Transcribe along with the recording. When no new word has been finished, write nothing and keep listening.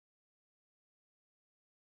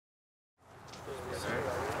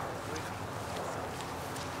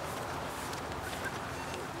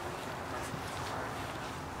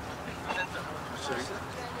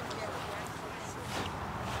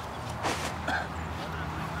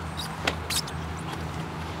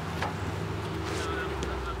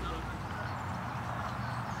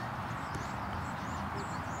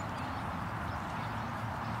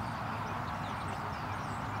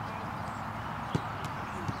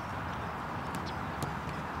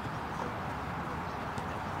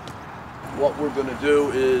what we're going to do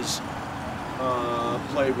is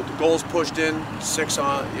play with the goals pushed in, 6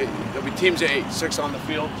 on, there'll be teams of 8, 6 on the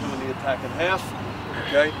field, 2 in the attack and half,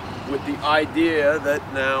 okay? With the idea that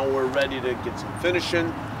now we're ready to get some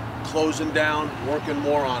finishing, closing down, working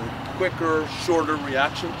more on quicker, shorter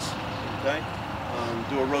reactions, okay?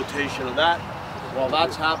 Do a rotation of that. While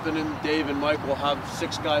that's happening, Dave and Mike will have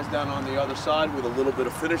 6 guys down on the other side with a little bit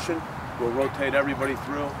of finishing. We'll rotate everybody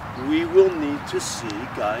through. We will need to see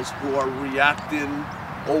guys who are reacting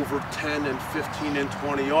over 10 and 15 and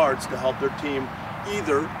 20 yards to help their team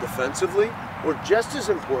either defensively or just as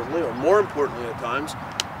importantly, or more importantly at times,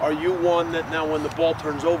 are you one that now when the ball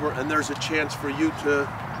turns over and there's a chance for you to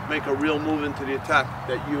make a real move into the attack,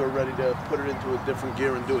 that you are ready to put it into a different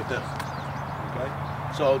gear and do it then, okay?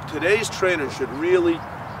 So today's training should really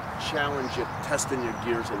challenge you, testing your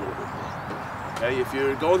gears a little bit more, okay? If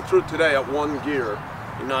you're going through today at one gear,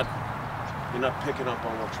 you're not picking up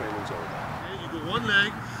on what training's all about. You go one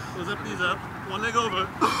leg, goes up, knees up, one leg over,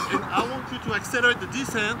 and I want you to accelerate the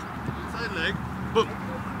descent, side leg, boom,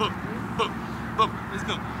 boom, boom, boom, let's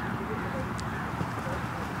go.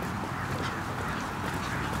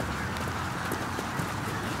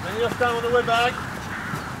 Then you'll stand on the way back.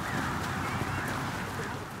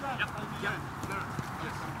 Yep, there.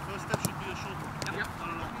 Yes. First step should be a shoulder. Yep, not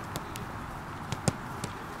a long.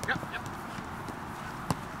 Yep, yep.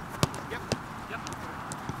 Yep, yep.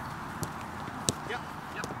 Yep,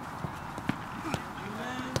 yep.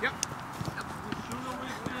 Yep. Shoulder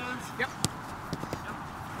width. Yep. Yep.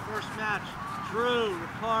 First match. Drew,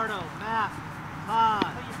 Ricardo, Matt,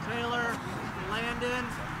 Todd, Taylor, Landon.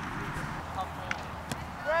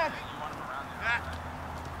 Fred. Matt.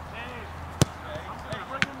 Dave. Hey,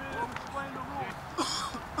 bring him in and explain the rules.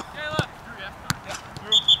 Taylor. Drew, yeah? Yeah.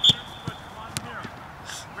 Drew. Good. Come on here.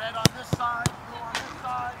 Red on this side, blue on this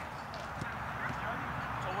side.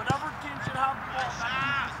 So whatever team should have the ball, that's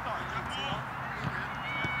the start.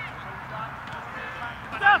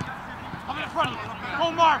 Steph! Come in front of you. Go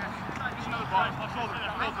Mark. Another ball. Shoulder.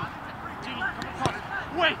 Shoulder. Teeny, come in front.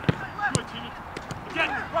 Wait. Good, Teeny. Again,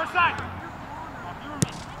 right side.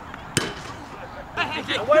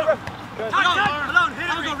 Hey, wait. Alone, hit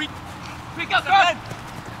it. Pick up the bed.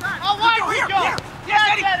 Oh, wait. Here.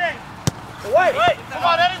 Yes, Eddie. Wait. Come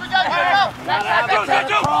on, Eddie. We got to get it up.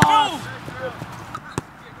 Go.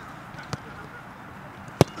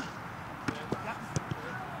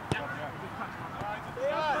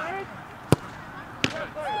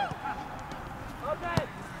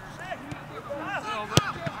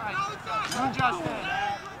 Justin.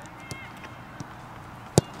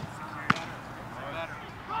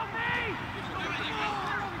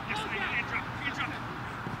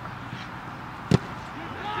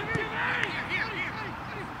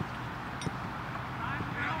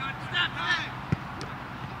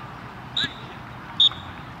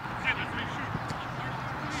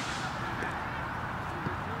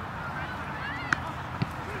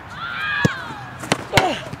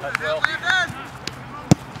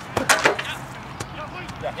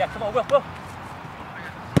 Yeah, come on, Will.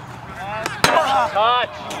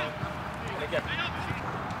 Touch. Again.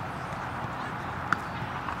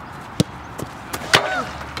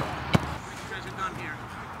 You guys are done here.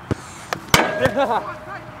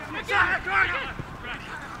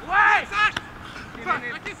 Wait!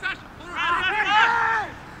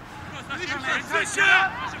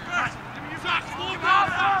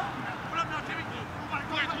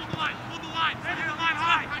 Hold the line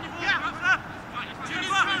high. Jimmy's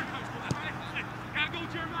turn. Gotta go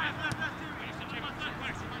with your mind. Yeah,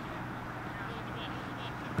 right.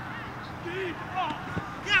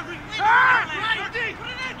 Put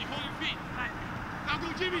it in. You hold your feet. Now go,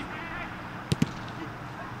 Jimmy.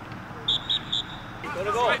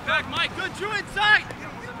 Go. Right back, Mike. Good, Drew inside.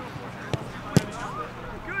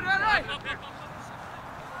 Good, all right. 15.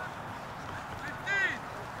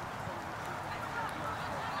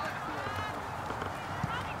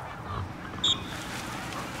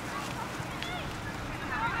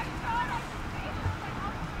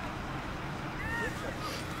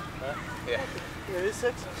 Yeah, it is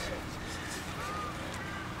 6.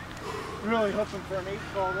 Really hoping for an 8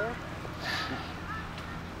 ball there.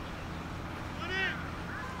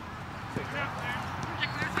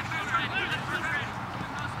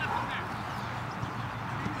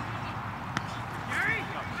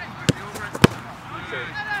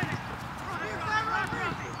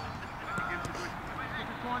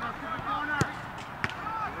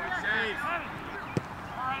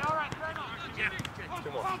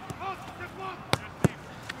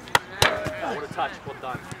 What a touch, well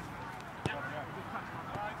done.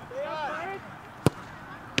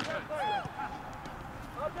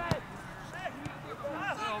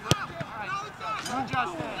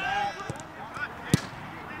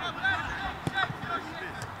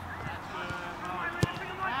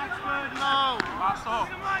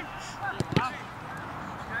 ball.